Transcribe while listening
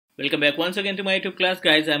Welcome back once again to my YouTube class,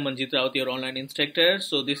 guys. I'm Manjit Raut, your online instructor.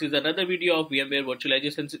 So this is another video of VMware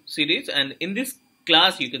virtualization series, and in this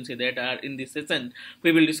class you can see that in this session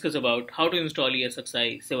we will discuss about how to install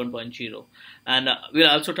Esxi 7.0, and we'll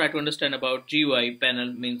also try to understand about GUI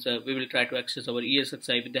panel. Means we will try to access our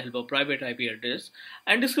Esxi with the help of private IP address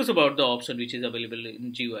and discuss about the option which is available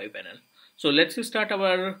in GUI panel. So let's start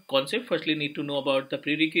our concept. Firstly, need to know about the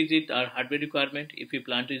prerequisite or hardware requirement if you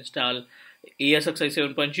plan to install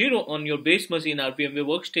Esxi 7.0 on your base machine or VMware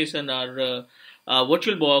workstation or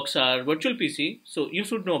VirtualBox or virtual PC. So you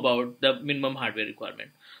should know about the minimum hardware requirement.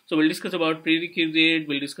 So we'll discuss about prerequisite,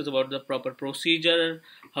 we'll discuss about the proper procedure,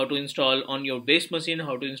 how to install on your base machine,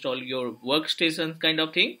 how to install your workstation kind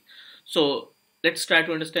of thing. So let's try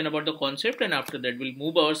to understand about the concept, and after that we'll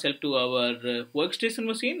move ourselves to our workstation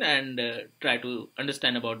machine and try to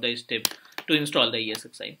understand about the step to install the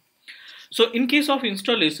Esxi. So in case of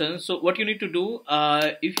installation, so what you need to do,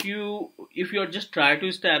 if you are just try to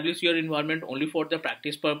establish your environment only for the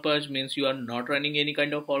practice purpose, means you are not running any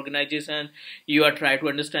kind of organization, you are trying to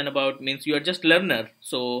understand about, means you are just learner,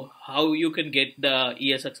 so how you can get the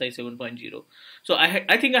Esxi 7.0. So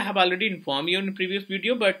I think I have already informed you in the previous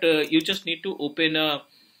video, but you just need to open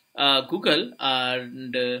Google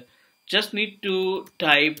and just need to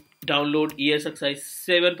type download Esxi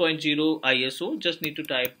 7.0 ISO. Just need to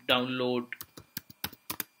type download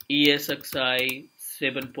Esxi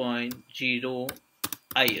 7.0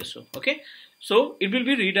 ISO. Okay, so it will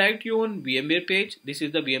be redirect you on VMware page. This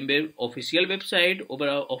is the VMware official website. Over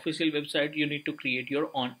our official website, you need to create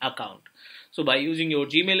your own account. So by using your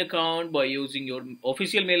Gmail account, by using your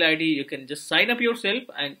official mail ID, you can just sign up yourself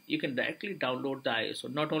and you can directly download the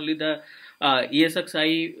ISO. Not only the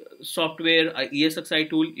Esxi software, Esxi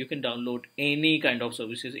tool, you can download any kind of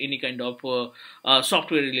services, any kind of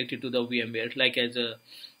software related to the VMware, like as a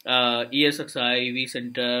Esxi,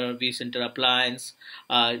 vCenter appliance,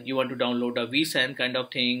 you want to download a vSAN kind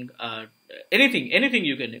of thing, anything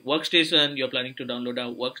you can, workstation, you're planning to download a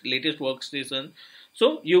latest workstation.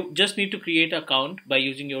 So you just need to create an account by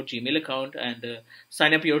using your Gmail account and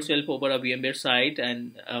sign up yourself over a VMware site,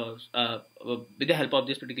 and with the help of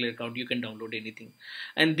this particular account you can download anything.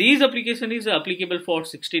 And these application is applicable for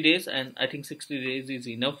 60 days, and I think 60 days is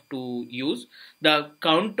enough to use. The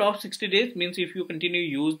count of 60 days means if you continue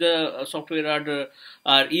use the software or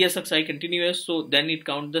Esxi continuous, so then it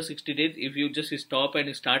count the 60 days. If you just stop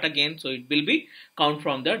and start again, so it will be count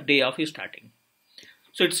from the day of starting.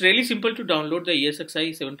 So it's really simple to download the Esxi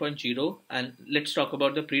 7.0, and let's talk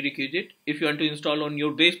about the prerequisite. If you want to install on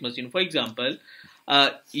your base machine, for example,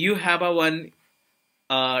 you have a one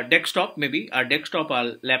desktop, maybe a desktop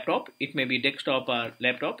or laptop, it may be desktop or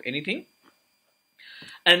laptop, anything,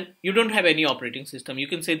 and you don't have any operating system. You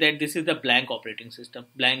can say that this is the blank operating system.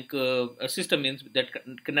 Blank system means that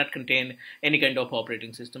cannot contain any kind of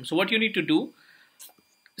operating system. So what you need to do,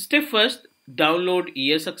 step first, download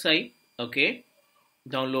Esxi. Okay,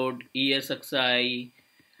 download Esxi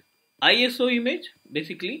ISO image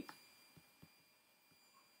basically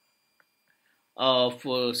of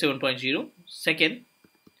 7.0. Second,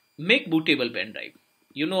 make bootable pen drive.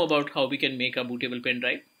 You know about how we can make a bootable pen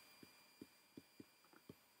drive.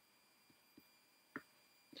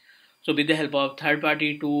 So with the help of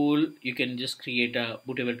third-party tool, you can just create a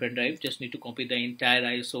bootable pen drive. Just need to copy the entire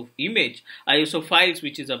ISO image, ISO files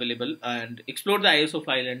which is available, and explore the ISO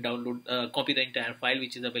file and download, copy the entire file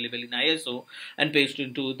which is available in ISO and paste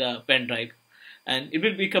into the pen drive, and it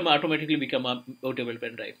will automatically become a bootable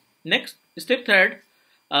pen drive. Next, step third,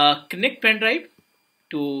 connect pen drive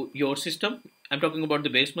to your system. I'm talking about the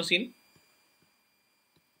base machine.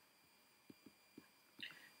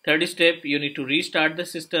 Third step, you need to restart the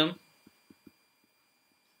system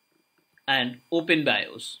and open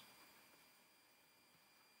BIOS.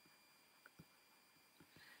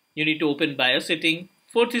 You need to open BIOS setting.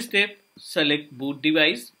 Fourth step, select boot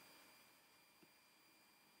device.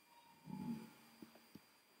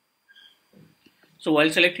 So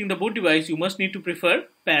while selecting the boot device, you must need to prefer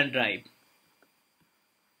pen drive.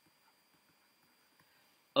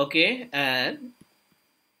 Okay, and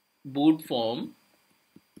boot from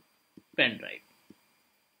pen drive.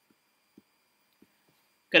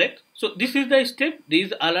 Correct. So this is the step.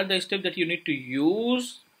 These all are the steps that you need to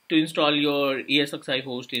use to install your Esxi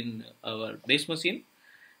host in our base machine.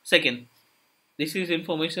 Second, this is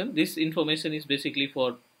information. This information is basically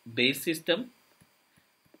for base system.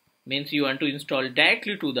 Means you want to install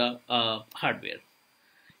directly to the hardware.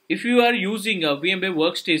 If you are using a VMware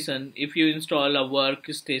workstation, if you install a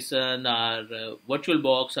workstation or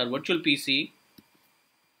VirtualBox or virtual PC,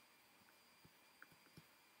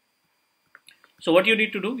 So what you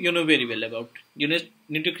need to do, you know very well about. You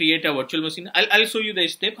need to create a virtual machine. I'll show you the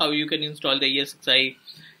step how you can install the ESXi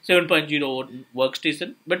 7.0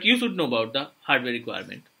 workstation, but you should know about the hardware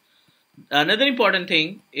requirement. Another important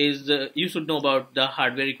thing is you should know about the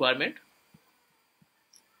hardware requirement.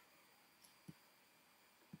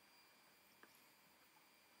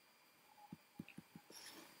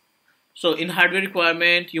 So in hardware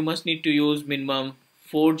requirement, you must need to use minimum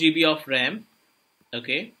 4 GB of RAM.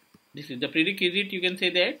 Okay, this is the prerequisite. You can say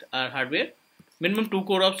that our hardware minimum 2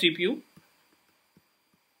 core of CPU.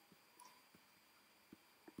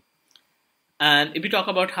 And if we talk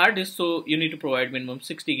about hard disk, so you need to provide minimum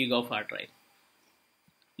 60 gig of hard drive.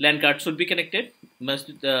 LAN card should be connected. Must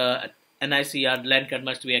NIC or LAN card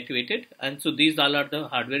must be activated. And so these all are the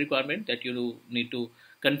hardware requirement that you need to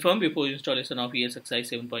confirm before installation of ESXi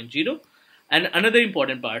 7.0. And another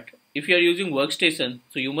important part, if you are using workstation,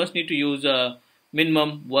 so you must need to use a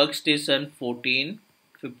minimum workstation 14,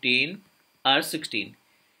 15, or 16.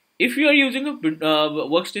 If you are using a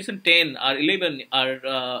workstation 10 or 11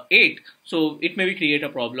 or 8, so it may create a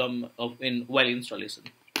problem while installation.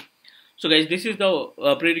 So guys, this is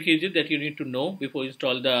the prerequisite that you need to know before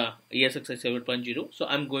install the ESXi 7.0. So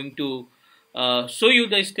I'm going to show you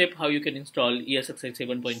the step how you can install ESXi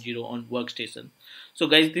 7.0 on workstation. So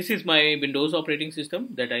guys, this is my Windows operating system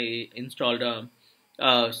that I installed.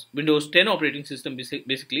 Windows 10 operating system,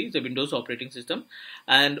 basically it's a Windows operating system,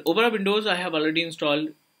 and over a Windows I have already installed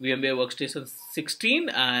VMware Workstation 16,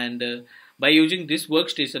 and by using this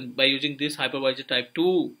workstation, by using this hypervisor type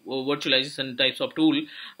 2 virtualization types of tool,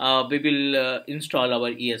 we will install our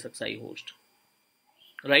ESXi host,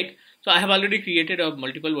 right? So I have already created a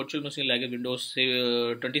multiple virtual machine like a Windows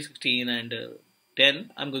 2016 and 10.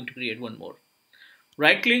 I'm going to create one more.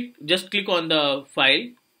 Right click, just click on the file,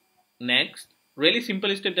 next. Really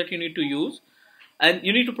simple step that you need to use, and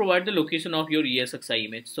you need to provide the location of your ESXi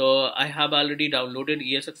image. So I have already downloaded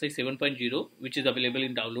ESXi 7.0, which is available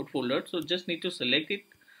in download folder. So just need to select it,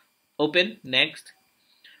 open, next.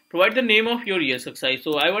 Provide the name of your ESXi.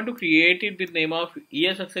 So I want to create it with name of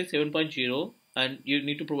ESXi 7.0, and you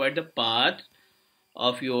need to provide the path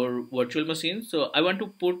of your virtual machine. So I want to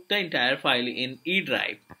put the entire file in E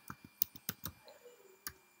drive,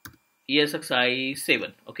 ESXi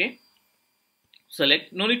 7. Okay.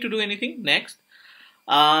 Select, no need to do anything, next.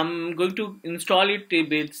 I'm going to install it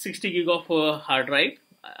with 60 gig of hard drive.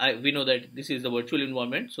 We know that this is the virtual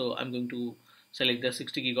environment, so I'm going to select the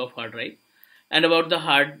 60 gig of hard drive. And about the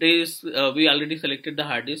hard disk, we already selected the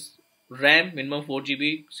hard disk. RAM minimum 4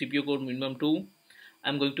 GB, CPU core minimum 2.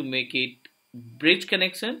 I'm going to make it bridge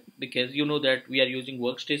connection, because you know that we are using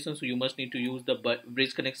workstation, so you must need to use the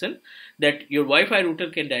bridge connection that your Wi-Fi router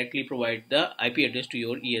can directly provide the IP address to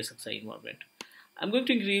your ESXi environment. I'm going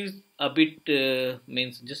to increase a bit,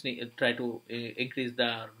 means just try to increase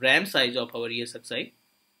the RAM size of our ESXi.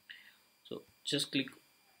 So just click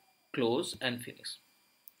close and finish.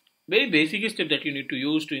 Very basic step that you need to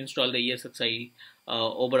use to install the ESXi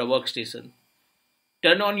over a workstation.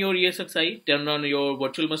 Turn on your ESXi, turn on your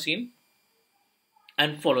virtual machine,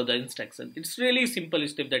 and follow the instruction. It's really simple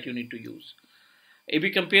step that you need to use. If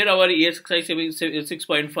we compare our ESXi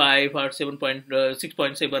 6.5 or 7.6.7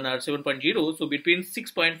 or 7.0, so between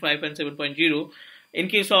 6.5 and 7.0, in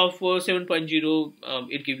case of 7.0,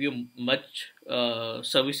 it gives you much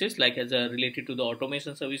services like as related to the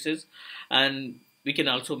automation services, and we can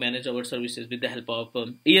also manage our services with the help of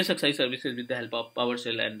ESXi services with the help of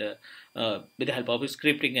PowerShell and with the help of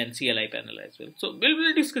scripting and CLI panel as well. So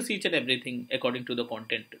we'll discuss each and everything according to the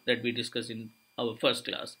content that we discussed in our first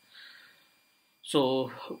class.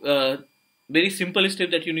 So very simple step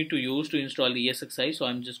that you need to use to install the ESXi. So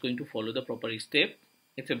I'm just going to follow the proper step.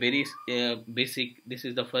 It's a very basic. This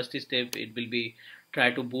is the first step. It will be try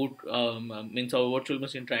to boot, means our virtual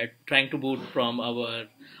machine trying to boot from our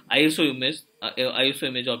ISO image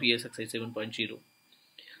of ESXi 7.0.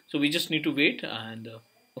 So we just need to wait and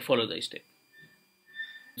follow the step.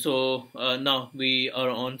 So now we are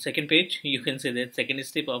on second page. You can say that second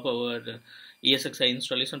step of our ESXi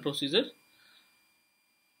installation procedure.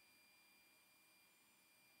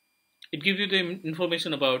 It gives you the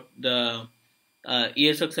information about the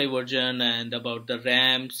ESXi version and about the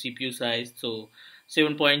RAM, CPU size. So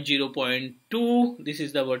 7.0.2, this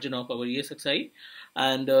is the version of our ESXi,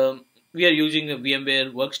 and we are using a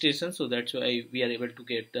VMware workstation, so that's why we are able to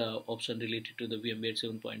get the option related to the VMware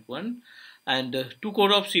 7.1, and 2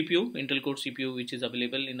 core of CPU, Intel Core CPU, which is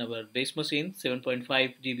available in our base machine. 7.5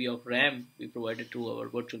 GB of RAM we provided to our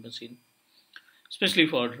virtual machine, especially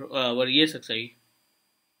for our ESXi.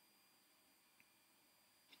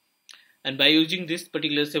 And by using this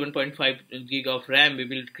particular 7.5 gig of RAM, we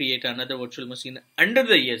will create another virtual machine under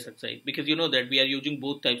the ESXi, because you know that we are using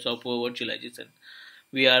both types of virtualization.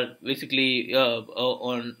 We are basically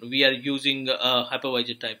we are using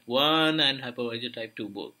hypervisor type 1 and hypervisor type 2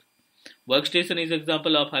 both. Workstation is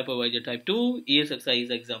example of hypervisor type 2, ESXi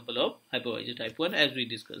is example of hypervisor type 1, as we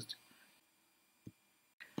discussed.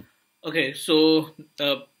 Okay, so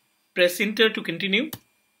press enter to continue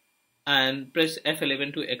and press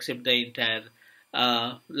F11 to accept the entire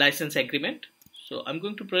license agreement. So I'm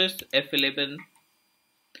going to press F11,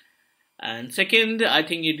 and second, I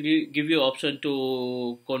think it will give you option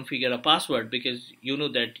to configure a password, because you know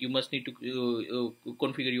that you must need to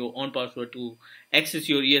configure your own password to access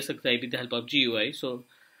your ESXi with the help of GUI. So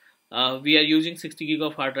we are using 60 gig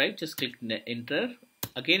of hard drive. Just click enter,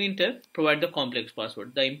 again enter, provide the complex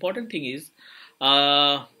password. The important thing is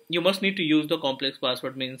you must need to use the complex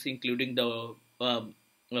password, means including the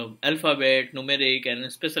alphabet, numeric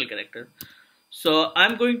and special character. So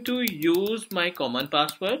I'm going to use my common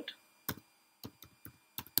password,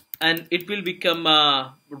 and it will become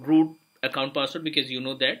a root account password, because you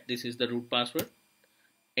know that this is the root password.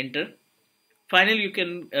 Enter. Finally, you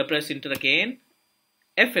can press enter again,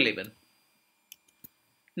 F11.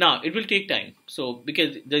 Now it will take time, so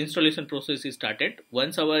because the installation process is started.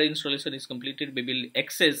 Once our installation is completed, we will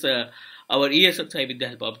access our ESXi with the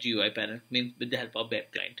help of GUI panel, means with the help of web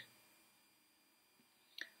client.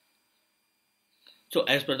 So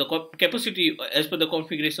as per the capacity, as per the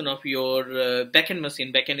configuration of your backend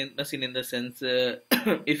machine in the sense,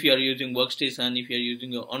 if you are using workstation, if you are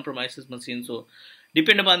using your on-premises machine, so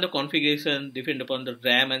depend upon the configuration, depend upon the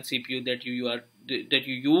RAM and CPU that you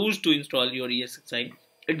use to install your ESXi.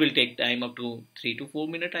 It will take time up to 3 to 4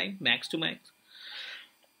 minute time, max to max.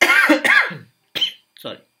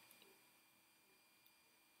 Sorry.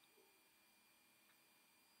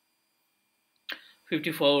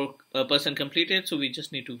 %54 completed, so we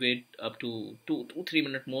just need to wait up to 2 to 3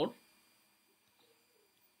 minutes more.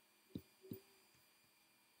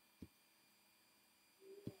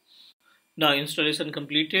 Now installation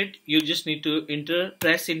completed. You just need to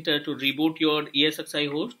press enter to reboot your ESXi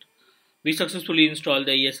host. We successfully installed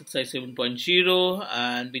the ESXi 7.0,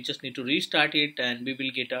 and we just need to restart it, and we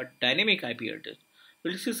will get a dynamic IP address.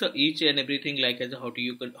 We'll discuss each and everything, like as how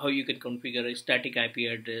you can configure a static IP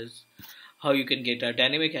address, how you can get a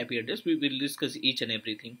dynamic IP address. We will discuss each and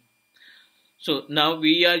everything. So now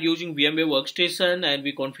we are using VMware workstation, and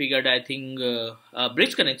we configured, I think, a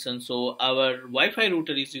bridge connection. So our Wi-Fi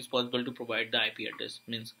router is responsible to provide the IP address.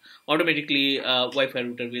 Means automatically Wi-Fi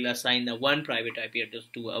router will assign one private IP address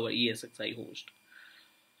to our ESXi host.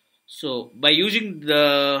 So by using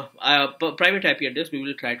the private IP address, we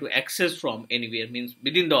will try to access from anywhere, means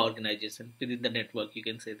within the organization, within the network. You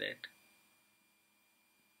can say that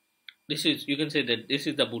this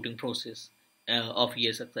is the booting process of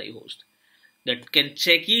ESXi host, that can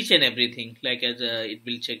check each and everything, like as it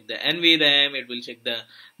will check the NVRAM, it will check the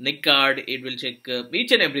NIC card, it will check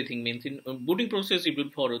each and everything. Means in booting process, it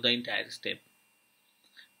will follow the entire step.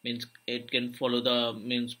 Means it can follow the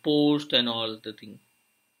post and all the thing.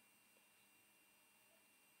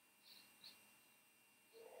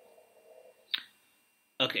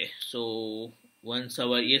 Okay, so once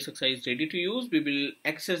our ESXi is ready to use, we will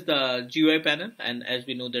access the GUI panel, and as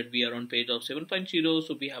we know that we are on page of 7.0,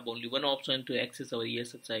 so we have only one option to access our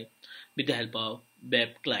ESXi with the help of web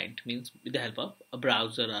client, means with the help of a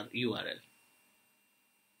browser or URL.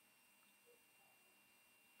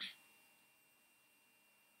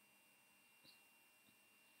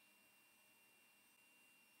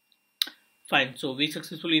 Fine, so we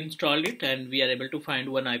successfully installed it, and we are able to find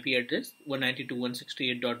one IP address,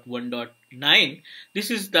 192.168.1.9.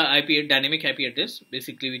 This is the IP dynamic IP address,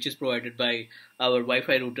 basically, which is provided by our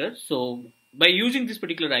Wi-Fi router. So by using this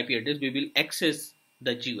particular IP address, we will access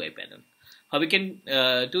the GUI panel. How we can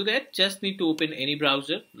do that? Just need to open any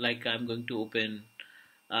browser, like I'm going to open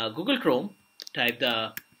Google Chrome, type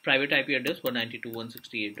the private IP address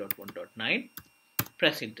 192.168.1.9,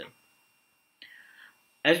 press enter.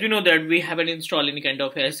 As we know that we haven't installed any kind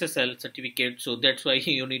of SSL certificate, so that's why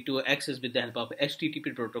you need to access with the help of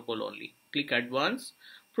HTTP protocol only. Click advanced,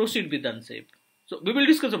 proceed with unsafe. So we will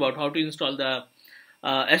discuss about how to install the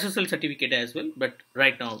SSL certificate as well, but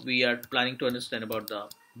right now we are planning to understand about the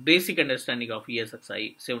basic understanding of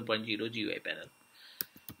ESXi 7.0 GUI panel.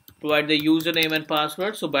 Provide the username and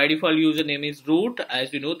password. So by default username is root,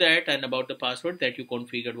 as we know that, and about the password that you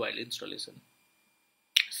configured while installation.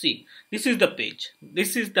 See, this is the page.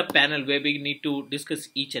 This is the panel where we need to discuss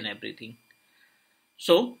each and everything.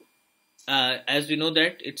 So as we know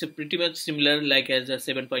that it's a pretty much similar like as a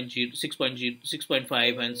 7.0, 6.0,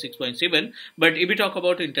 6.5 and 6.7. But if we talk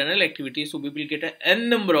about internal activity, so we will get a n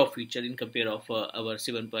number of feature in compare of our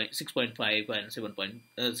 7.6.5 and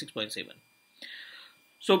 7.6.7.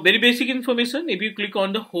 So very basic information. If you click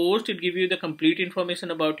on the host, it gives you the complete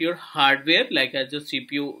information about your hardware, like as the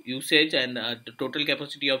CPU usage and the total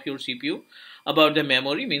capacity of your CPU. About the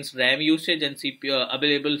memory means RAM usage and CPU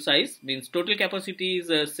available size means total capacity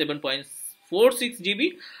is 7.46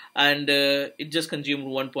 GB, and it just consumed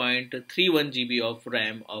 1.31 GB of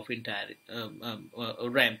RAM of entire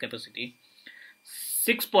RAM capacity.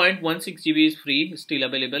 6.16 GB is free, still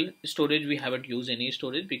available. Storage, we haven't used any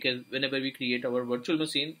storage because whenever we create our virtual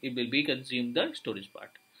machine, it will be consumed the storage part.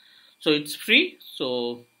 So it's free.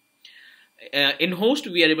 So in host,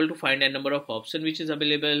 we are able to find a number of options which is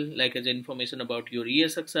available, like as information about your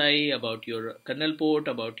Esxi, about your kernel port,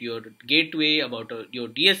 about your gateway, about your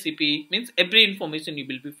DSCP. Means every information you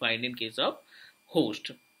will be find in case of host.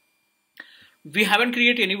 We haven't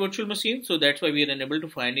created any virtual machine, so that's why we are unable to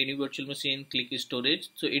find any virtual machine. Click storage,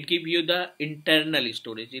 so it gives you the internal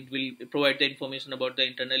storage. It will provide the information about the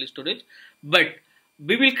internal storage, but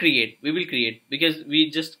we will create because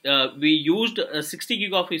we just we used 60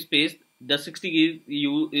 gig of space. The 60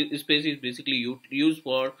 gig space is basically used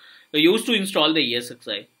to install the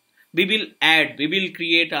ESXi. We will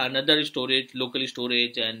create another storage, local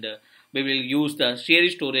storage, and we will use the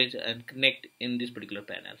shared storage and connect in this particular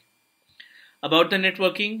panel. About the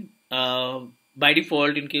networking, by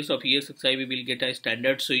default, in case of ESXi, we will get a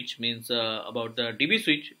standard switch. Means about the DB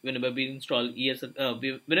switch. Whenever we install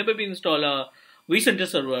whenever we install a vCenter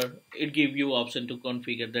server, it gives you option to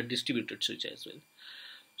configure the distributed switch as well.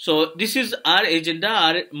 So this is our agenda,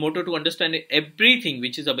 our motto to understand everything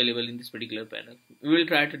which is available in this particular panel. We will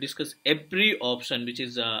try to discuss every option which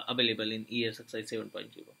is available in ESXi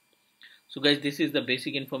 7.0. So guys, this is the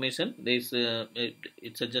basic information. It's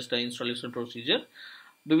just an installation procedure.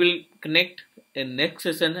 We will connect in next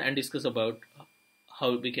session and discuss about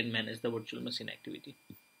how we can manage the virtual machine activity.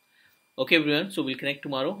 Okay everyone, so we'll connect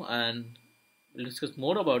tomorrow and we'll discuss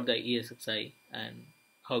more about the ESXi and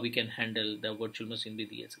how we can handle the virtual machine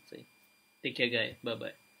with ESXi. Take care guys, bye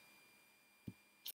bye.